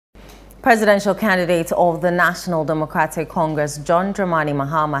Presidential candidate of the National Democratic Congress, John Dramani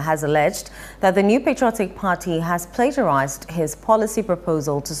Mahama, has alleged that the New Patriotic Party has plagiarized his policy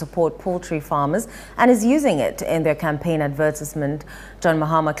proposal to support poultry farmers and is using it in their campaign advertisement. John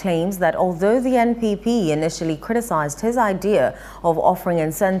Mahama claims that although the NPP initially criticized his idea of offering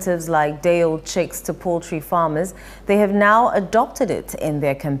incentives like day-old chicks to poultry farmers, they have now adopted it in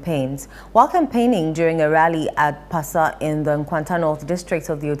their campaigns. While campaigning during a rally at Pasa in the Nkwanta North District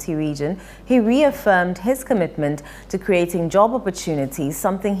of the Oti region, he reaffirmed his commitment to creating job opportunities,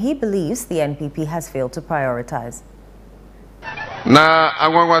 something he believes the NPP has failed to prioritize. Na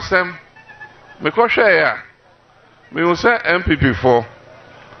agwagwasem mekoshe ya me use NPP for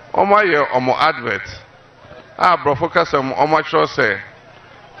omo advert brofokasem omo sure say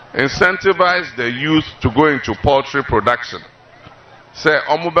incentivize the youth to go into poultry production. Say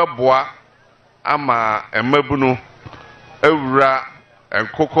omo beboa ama emabunu ewura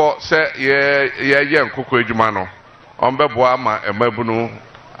enkoko se ye enkoko edwuma no ombeboa ma emabunu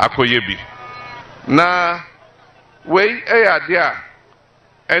akoyebi na we ade a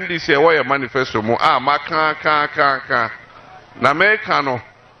NDC e manifesto mu maka na meka no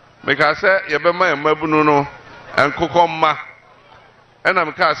meka se yebema emabunu no enkoko mma ena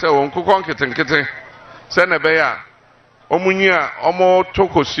meka se wo nkoko nketenkete se na be ya omunyi a omo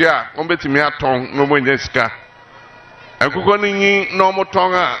tokosi a ombetimi aton no monye sika enkoko ninyi no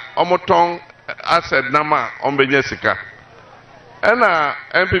omoton asset nama ombenye sika ena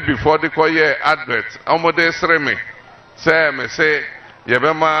NPP for the koye advert omode sreme se me se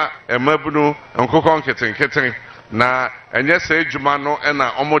yebema emabunu enkoko nketenkete na enye se ejuma no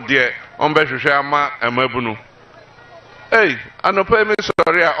ena omode ombehwehwe ama emabunu anope me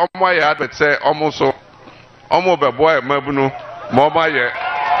sorry a omo ya advert se omo so omo bebo emabunu mo ma ye